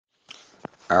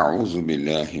Euzu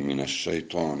billahi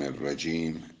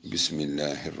mineşşeytanirracim.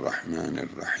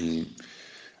 Bismillahirrahmanirrahim.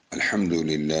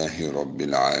 Elhamdülillahi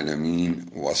rabbil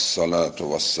alamin. Ves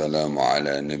salatu vesselamu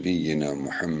ala nebiyyina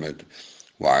Muhammed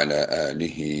ve ala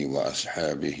alihi ve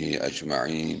ashabihi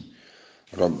ecmaîn.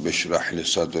 Rabbi şrah li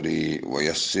sadri ve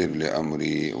yessir li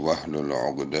emri ve hlul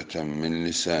ugdeten min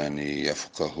lisani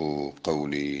yefkahu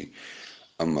kavli.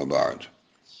 Amma ba'd.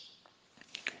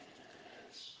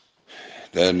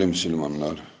 Değerli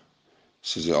Müslümanlar,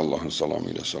 sizi Allah'ın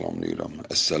salamıyla salamlayıram.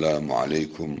 Esselamu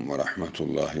aleyküm ve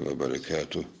rahmetullahi ve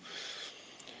berekatuh.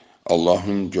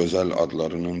 Allah'ın gözəl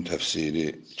adlarının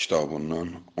tefsiri kitabından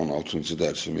 16.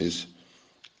 dersimiz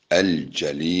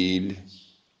El-Cəlil,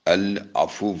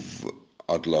 El-afuvv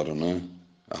adlarını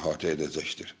əhatə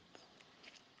edəcəkdir.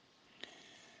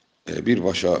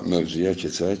 Birbaşa mövzuya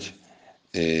keçək.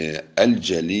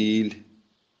 El-Cəlil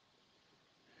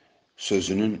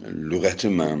sözünün lüğəti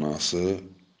mənası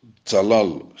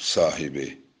cəlal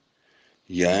sahibi,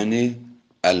 yəni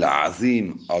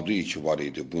Əl-Azim adı ki var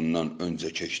idi, bundan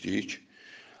öncə keçdik,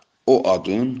 o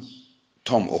adın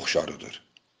tam oxşarıdır.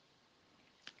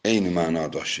 Eyni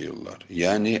məna daşıyırlar.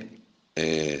 Yəni,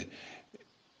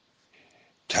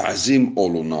 təzim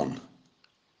olunan,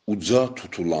 uca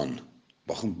tutulan,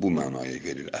 baxın bu mənaya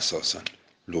gelir əsasən,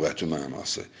 lüğəti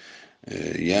mənası.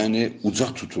 Yəni,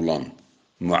 uca tutulan,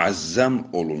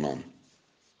 müəzzəm olunan,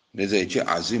 necə ki,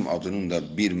 azim adının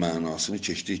da bir mənasını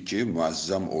keçdik ki,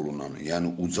 müəzzəm olunan,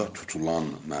 yəni uca tutulan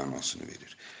mənasını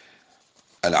verir.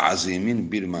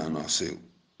 Əl-Azimin bir mənası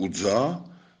uca,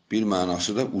 bir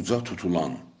mənası da uca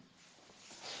tutulan.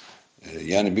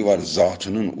 Yəni, bir var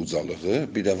zatının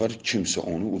ucalığı, bir də var kimsə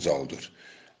onu ucaldır,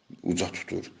 uca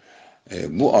tutur.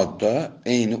 Bu adda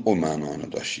eyni o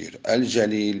mənanı daşıyır.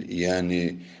 Əl-Cəlil,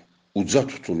 yəni uca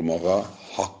tutulmağa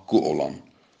haqqı olan,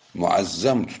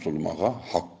 müəzzəm tutulmağa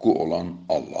haqqı olan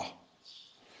Allah.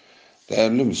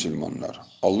 Değerli Müslümanlar,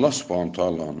 Allah Subhanahu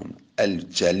Taala'nın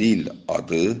El-Cəlil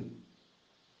adı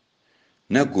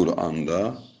nə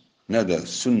Qur'anda, nə də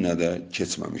sünnədə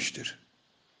keçməmişdir.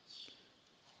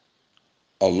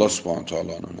 Allah Subhanahu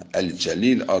Taala'nın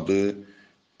El-Cəlil adı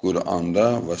Qur'anda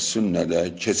və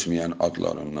sünnədə keçməyən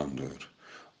adlarındandır.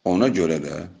 Ona görə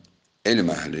də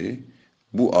elm əhli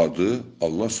bu adı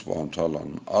Allah Subhanahu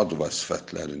Taala'nın ad və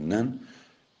sifətlərindən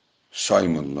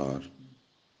saymırlar.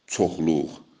 Çoxluq,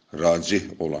 racih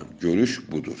olan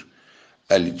görüş budur.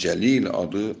 El-Cəlil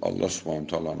adı Allah Subhanahu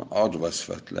Taala'nın ad və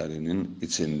sifətlərinin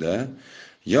içində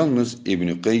yalnız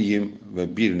İbn Qeyyim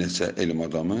və bir neçə elm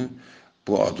adamı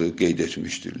bu adı qeyd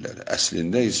etmişdirlər.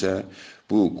 Əslində isə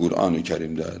bu Qur'an-ı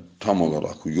Kərimdə tam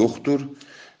olaraq yoxdur.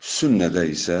 Sünnədə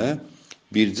isə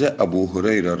bircə Əbu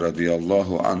Hüreyrə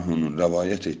radiyallahu anhunun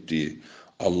rəvayət etdiyi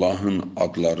Allahın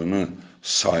adlarını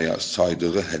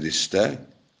saydığı hədisdə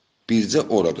bircə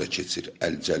orada keçir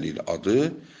El-Cəlil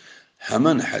adı,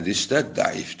 həmən hədisdə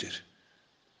dəifdir.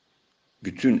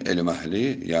 Bütün elm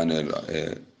əhli, yəni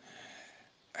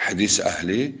hədis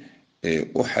əhli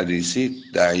o hədisi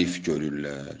dəif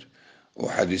görürlər. O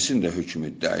hədisin də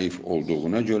hükmü dəif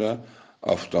olduğuna görə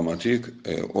avtomatik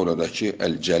oradakı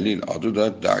El-Cəlil adı da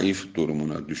dəif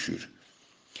durumuna düşür.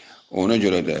 Ona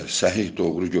görə də səhih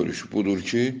doğru görüş budur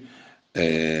ki,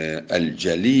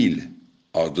 El-Cəlil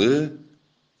adı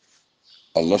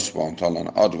Allah Subhanahu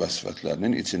Taala'nın ad və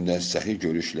sifətlərinin içində səhih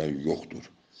görüşlər yoxdur.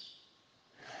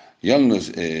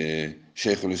 Yalnız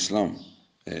Şeyxülislam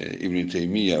İbn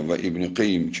Teymiyyə və İbn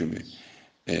Qeyyim kimi,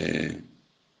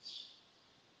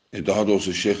 daha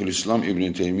doğrusu Şeyxülislam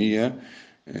İbn Teymiyyə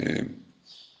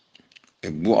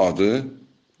bu adı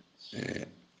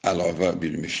əlavə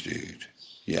bilmişdir.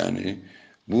 Yəni,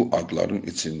 bu adların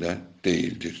içində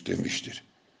deyildir demişdir.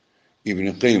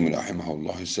 İbn Qeym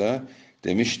rahimehullah isə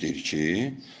demişdir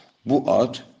ki, bu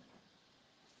ad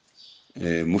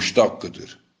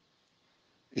muştaqqıdır,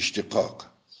 iştiqaq,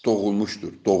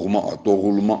 doğulmuşdur,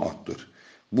 doğulma addır.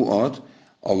 Bu ad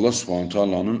Allah Subhanahu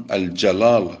Taala'nın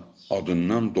El-Celal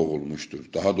adından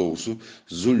doğulmuştur. Daha doğrusu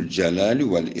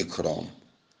Zul-Celali vel-İkram.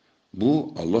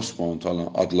 Bu Allah Subhanahu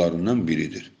Taala'nın adlarından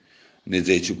biridir.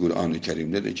 Necə ki Qur'an-ı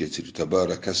Kərimdə də keçir.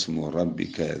 Təbarəkəsmu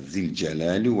Rabbikə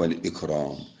zil-celali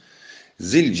vel-İkram.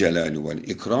 Zil-celali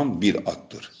vel-İkram bir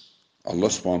addır. Allah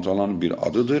Subhanahu Taala'nın bir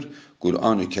adıdır.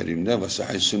 Qur'an-ı Kərimdə və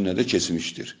sahih sünnədə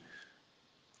keçmişdir.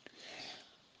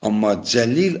 Amma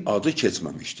Cəlil adı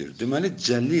keçməmişdir. Deməli,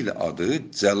 Cəlil adı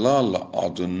Cəlal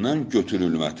adından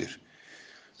götürülmədir.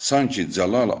 Sanki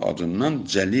Cəlal adından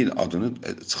Cəlil adını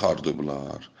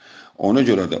çıxardıblar. Ona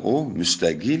görə də o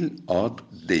müstəqil ad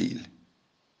deyil.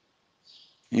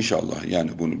 İnşallah,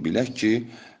 yəni bunu bilək ki,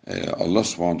 Allah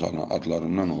Subhanahu Taala'nın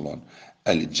adlarından olan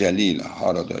Əl-cəlil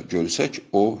harada görsək,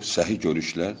 o səhi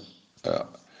görüşlə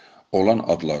olan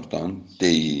adlardan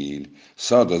deyil.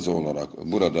 Sadəcə olaraq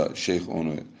burada şeyx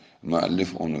onu,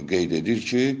 müəllif onu qeyd edir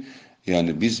ki,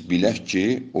 yəni biz bilək ki,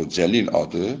 o cəlil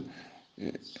adı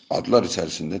adlar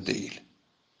içərisində deyil.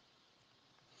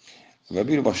 Və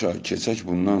birbaşa keçək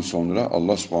bundan sonra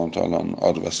Allah Subhanahu taalanın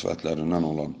ad və sifətlərindən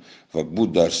olan və bu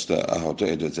dərsdə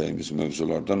əhatə edəcəyimiz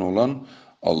mövzulardan olan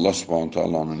Allah Subhanahu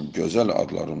taalanın gözəl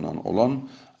adlarından olan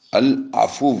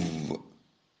Əl-afuvv.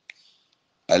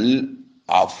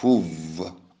 Əl-afuvv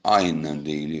aynlə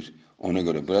deyilir. Ona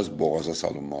görə biraz boğaza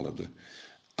salınmalıdır.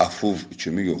 Afuvv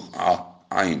kimi yox,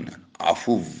 aynlə.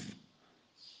 Afuvv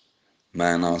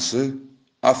mənası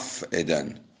aff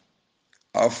edən.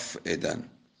 Aff edən.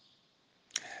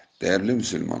 Dəyərli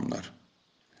müsəlmanlar,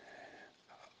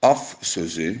 aff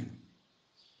sözü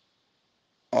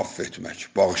aff etmək,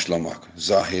 bağışlamaq,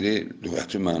 zahiri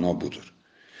lüğəti məna budur.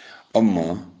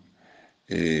 Amma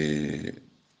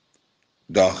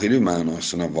daxili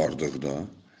mənasına vardıqda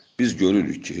biz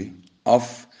görürük ki,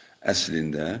 aff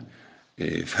əslində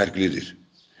fərqlidir.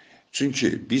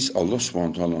 Çünki biz Allah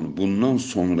Subhanahu taalanın bundan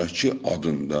sonraki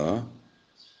adında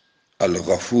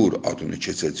Əl-Qafur adını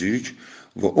keçəcəyik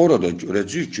və orada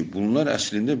görəcəyik ki, bunlar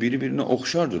əslində biri-birinə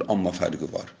oxşardır, amma fərqi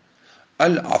var.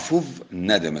 Əl-afuvv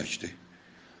nə deməkdir?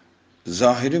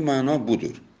 Zahiri məna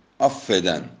budur,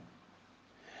 affedən.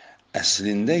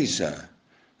 Əslində isə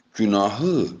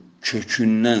günahı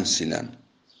kökündən silən,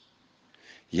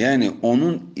 yəni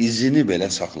onun izini belə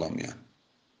saxlamayan.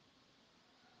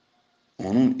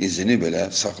 Onun izini belə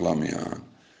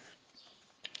saxlamayan.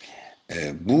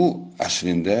 Bu,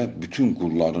 əslində, bütün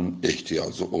qulların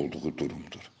ehtiyacı olduğu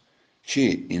durumdur.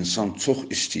 Ki, insan çox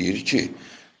istəyir ki,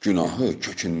 günahı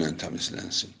kökündən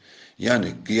təmizlənsin.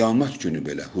 Yəni, qiyamət günü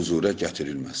belə huzura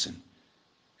gətirilməsin.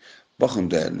 Baxın,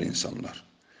 dəyərli insanlar,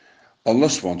 Allah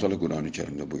Subhanahu taala Qur'an-ı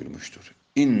Kərimdə buyurmuşdur.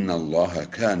 İnnəlləhə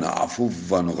kənə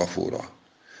afuvvan qafura.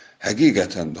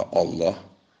 Həqiqətən də Allah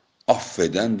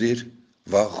affedəndir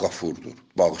və qafurdur,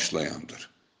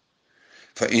 bağışlayandır.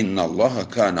 فَإِنَّ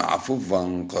كَانَ عَفُوًّا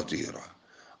قَدِيرًا.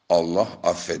 Allah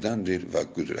affedəndir və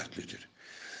qüdrətlidir.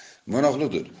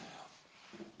 Maraqlıdır.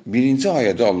 Birinci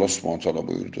ayədə Allah Subhanahu taala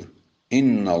buyurdu.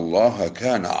 İnna Allaha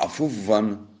kana afuvvan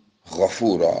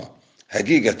gafura.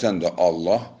 Həqiqətən də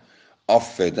Allah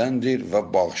affedəndir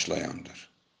və bağışlayandır.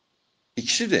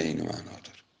 İkisi də eyni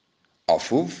mənadır.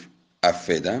 Afuvv,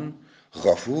 affedən,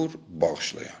 gafur,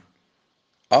 bağışlayan.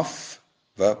 Aff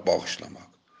və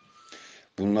bağışlamaq.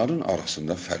 Bunların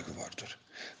arasında fərqi vardır.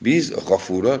 Biz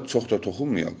qafura çox da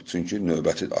toxunmayaq, çünki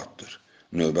növbəti addır.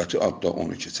 Növbəti adda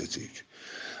onu keçəcəyik.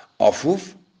 Afuvv,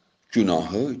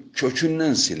 günahı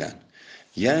kökündən silən,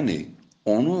 yəni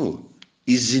onu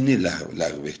izini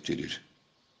ləğv etdirir.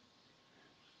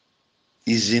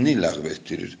 İzini ləğv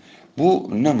etdirir.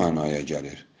 Bu nə mənaya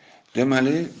gəlir?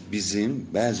 Deməli, bizim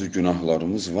bəzi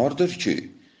günahlarımız vardır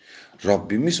ki,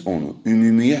 Rabbimiz onu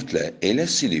ümumiyyətlə elə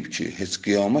silib ki, heç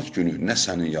qiyamət günü nə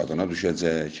sənin yadına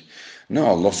düşəcək, nə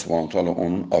Allah Subhanahu taala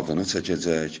onun adını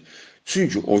çəkəcək.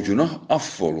 Çünki o günah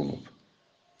aff olunub.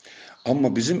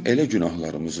 Amma bizim elə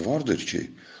günahlarımız vardır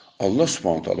ki, Allah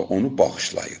Subhanahu taala onu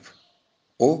bağışlayıb.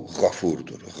 O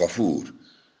qafurdur, qafur.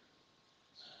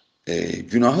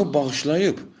 Günahı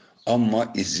bağışlayıb,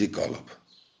 amma izi qalıb.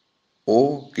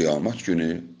 O, qiyamət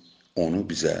günü onu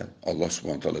bizə Allah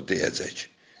Subhanahu taala deyəcək.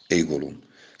 Ey qulum,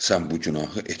 sən bu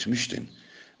günahı etmişdin,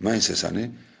 mən isə səni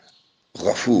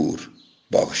qafur,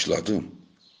 bağışladım.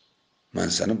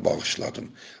 Mən səni bağışladım.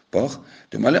 Bax,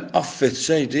 deməli, aff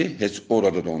etsəydi, heç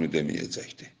orada da onu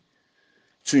deməyəcəkdi.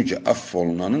 Çünki aff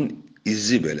olunanın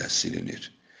izi belə silinir.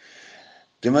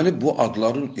 Deməli, bu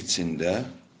adların içində,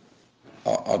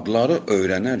 adları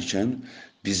öyrənərkən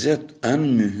bizə ən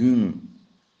mühüm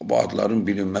bu adların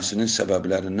bilinməsinin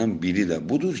səbəblərindən biri də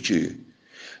budur ki,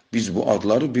 biz bu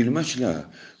adları bilməklə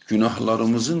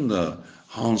günahlarımızın da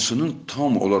hansının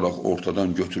tam olaraq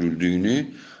ortadan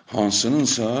götürüldüyünü,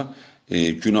 hansınınsa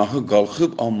günahı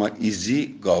qalxıb, amma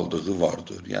izi qaldığı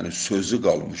vardır. Yəni, sözü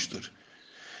qalmışdır.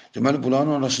 Deməli,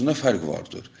 bunların arasında fərq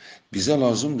vardır. Bizə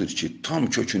lazımdır ki, tam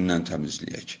kökündən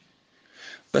təmizləyək.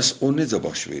 Bəs o necə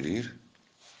baş verir?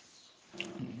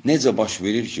 Necə baş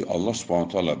verir ki, Allah Subhanahu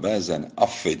taala bəzən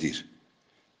aff edir,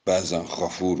 bəzən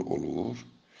qafur olur,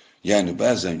 yəni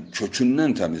bəzən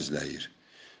kökündən təmizləyir,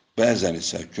 bəzən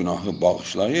isə günahı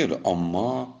bağışlayır,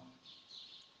 amma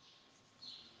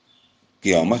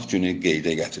qiyamət günü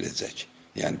qeydə gətirəcək.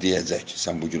 Yəni, deyəcək ki,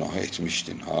 sən bu günahı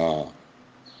etmişdin,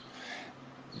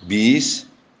 Biz,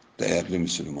 dəyərli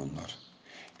müsəlmanlar,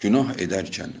 günah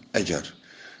edərkən əgər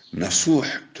nəsuh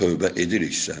tövbə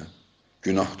ediriksə,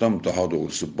 günahdan daha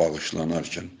doğrusu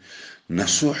bağışlanarkən,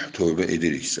 nəsuh tövbə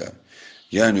ediriksə,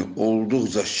 yəni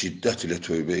olduqca şiddət ilə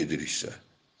tövbə ediriksə,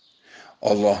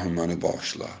 Allahım məni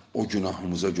bağışla, o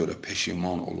günahımıza görə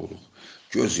peşiman oluruq,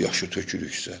 göz yaşı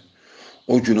tökürüksə,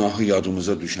 o günahı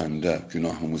yadımıza düşəndə,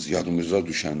 günahımız yadımıza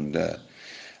düşəndə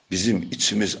bizim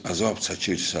içimiz əzab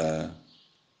çəkirsə,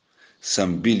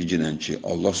 sən bilginən ki,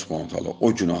 Allah Subhanahu taala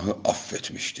o günahı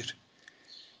affetmişdir.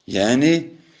 Yəni,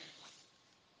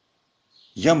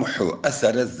 yəmhu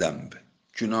əsərə zəmb,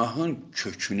 günahın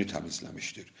kökünü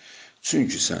təmizləmişdir.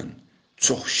 Çünki sən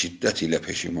çox şiddət ilə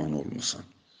peşiman olmusan.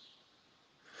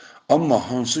 Amma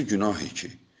hansı günah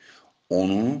ki,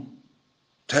 onu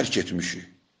tərk etmişik.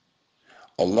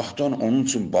 Allahdan onun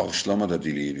üçün bağışlama da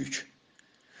diləyirik.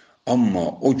 Amma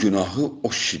o günahı o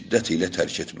şiddət ilə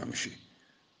tərk etməmişik.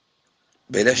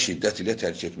 Belə şiddət ilə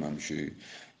tərk etməmişik.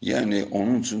 Yəni,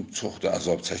 onun üçün çox da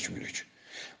əzab çəkmirik.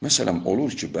 Məsələn,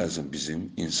 olur ki, bəzən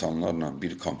bizim insanlarla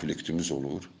bir konfliktimiz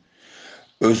olur.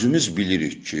 Özümüz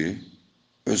bilirik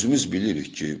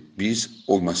ki, biz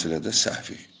o məsələdə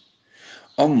səhvik.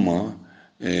 Amma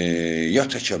ya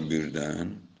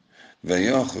təkəbbürdən və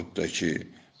yaxud da ki,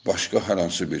 başqa hər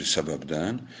hansı bir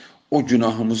səbəbdən o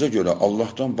günahımıza görə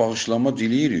Allahdan bağışlama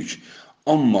diləyirik,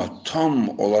 amma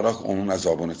tam olaraq onun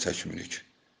əzabını çəkmirik.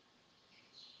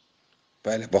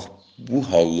 Bəli, bax, bu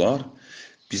hallar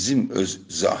bizim öz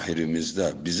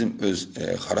zahirimizdə, bizim öz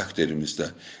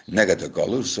xarakterimizdə nə qədər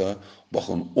qalırsa,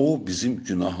 baxın, o bizim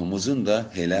günahımızın da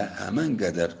elə həmən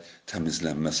qədər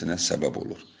təmizlənməsinə səbəb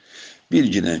olur.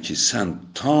 Bilginən ki, sən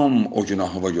tam o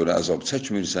günahıva görə əzab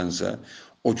çəkmirsənsə,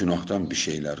 o günahdan bir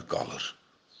şeylər qalır.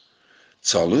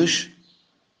 Çalış,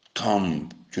 tam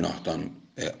günahdan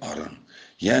arın.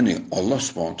 Yəni, Allah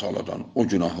Subhanahu taaladan o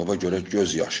günahıva görə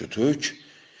göz yaşı tök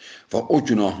və o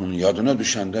günahın yadına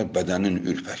düşəndə bədənin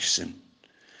ürpəksin.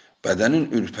 Bədənin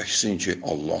ürpəksin ki,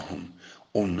 Allahım,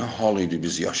 o nə hal idi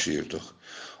biz yaşayırdıq.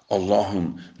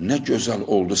 Allahım, nə gözəl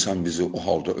oldu sən bizi o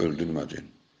halda öldürmədin.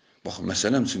 Bax,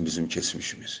 məsələn üçün bizim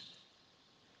keçmişimiz.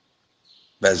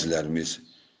 Bəzilərimiz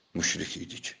müşrik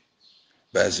idik.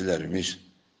 Bəzilərimiz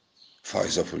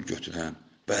faizə pul götürən,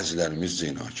 bəzilərimiz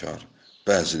zinakar,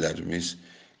 bəzilərimiz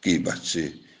qeybətçi.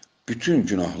 Bütün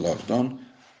günahlardan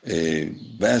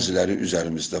bəziləri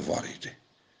üzərimizdə var idi.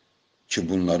 Ki,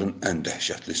 bunların ən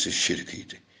dəhşətlisi şirk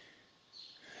idi.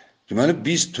 Deməli,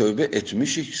 biz tövbə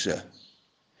etmişiksə,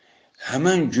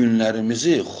 həmən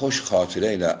günlərimizi xoş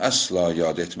xatirə ilə əsla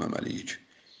yad etməməliyik.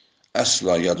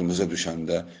 Əsla yadımıza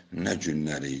düşəndə nə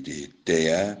günlər idi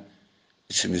deyə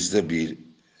içimizdə bir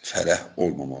fərəh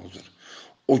olmamalıdır.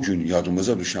 O gün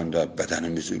yadımıza düşəndə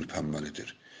bədənimiz ürpənməlidir.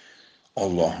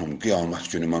 Allahım, qiyamət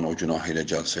günü mən o günah ilə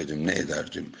gəlsəydim, nə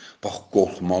edərdim? Bax,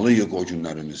 qorxmalıyıq o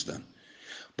günlərimizdən.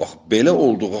 Bax, belə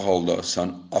olduğu halda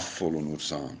sən aff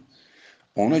olunursan.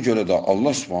 Ona görə də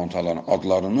Allah Subhanahu taalanın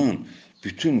adlarının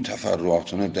bütün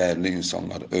təfərrüatını dəyərli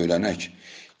insanlar öyrənək.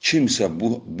 Kimsə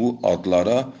bu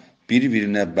adlara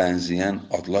bir-birinə bənzəyən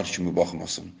adlar kimi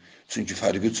baxmasın. Çünki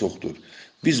fərqi çoxdur.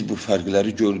 Biz bu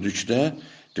fərqləri gördükdə,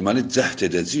 deməli, cəhd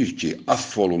edəcəyik ki,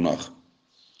 aff olunaq,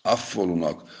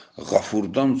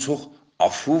 Qafurdan çox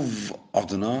afuvv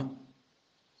adına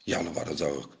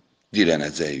yalvaracağıq,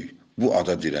 dirənəcəyik. Bu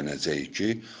ada dirənəcəyik ki,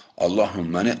 Allahım,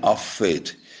 məni aff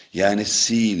et, yəni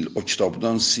sil, o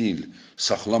kitabdan sil,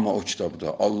 saxlama o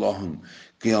kitabda. Allahım,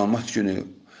 qiyamət günü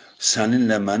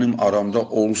səninlə mənim aramda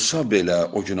olsa belə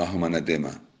o günahı mənə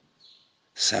demə.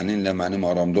 Səninlə mənim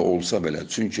aramda olsa belə.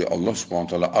 Çünki Allah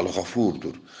Subhanahu taala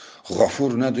Al-Qafurdur.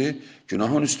 Qafur nədir?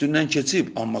 Günahın üstündən keçib,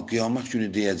 amma qiyamət günü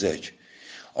deyəcək.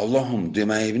 Allahım,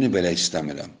 deməyini belə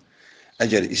istəmirəm.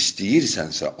 Əgər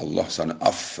istəyirsənsə, Allah səni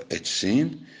aff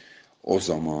etsin, o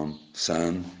zaman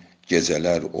sən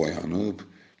gecələr oyanıb,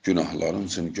 günahların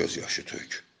üçün göz yaşı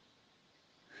tök.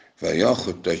 Və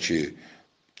yaxud da ki,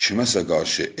 kiməsə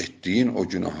qarşı etdiyin o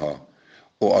günaha,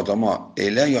 o adama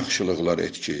elə yaxşılıqlar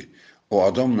et ki, o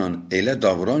adamla elə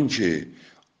davran ki,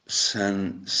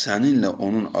 səninlə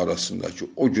onun arasındakı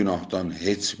o günahdan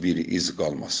heç bir iz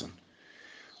qalmasın.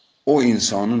 O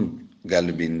insanın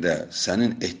qəlbində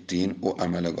sənin etdiyin o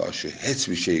əmələ qarşı heç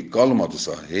bir şey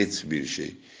qalmadısa, heç bir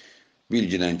şey,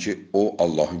 bilginən ki, o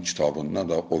Allahın kitabından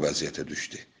da o vəziyyətə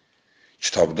düşdü.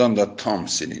 Kitabdan da tam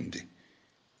silindi.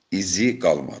 İzi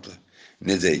qalmadı.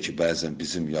 Necə ki, bəzən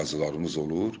bizim yazılarımız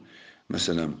olur.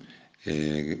 Məsələn,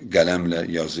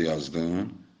 qələmlə yazı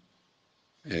yazdın,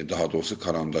 daha doğrusu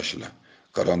karandaş ilə.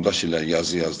 Karandaş ilə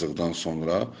yazı yazdıqdan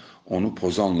sonra onu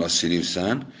pozanla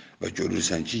silirsən və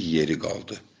görürsən ki, yeri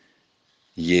qaldı.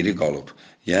 Yeri qalıb.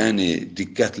 Yəni,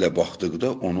 diqqətlə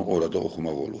baxdıqda onu orada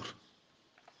oxumaq olur.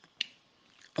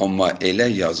 Amma elə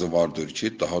yazı vardır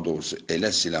ki, daha doğrusu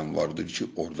elə silən vardır ki,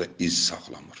 orada iz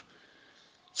saxlamır.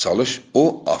 Çalış,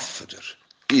 o affıdır.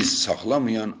 İz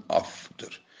saxlamayan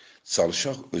affıdır.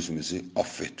 Çalışaq özümüzü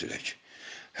aff etdirək.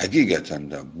 Həqiqətən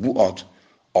də bu ad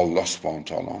Allah Subhanahu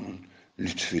taalanın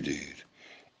lütfüdür.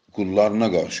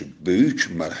 Qullarına qarşı böyük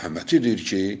mərhəmətidir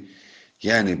ki,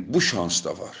 yəni bu şans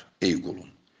da var, ey qulum.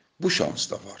 Bu şans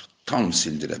da var. Tam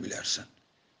sildirə bilərsən.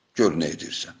 Gör nə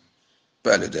edirsən.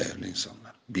 Bəli, dəyərli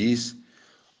insanlar. Biz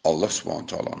Allah Subhanahu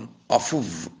taalanın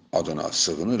afuvv adına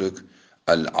sığınırıq,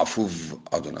 afuvv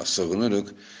adına sığınırıq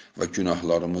və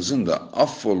günahlarımızın da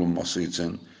aff olunması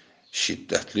üçün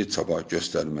şiddətli çaba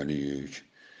göstərməliyik.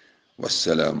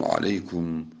 Vəssalamu aleykum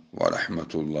və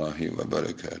rəhmətullahi və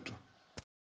bərəkatuhu.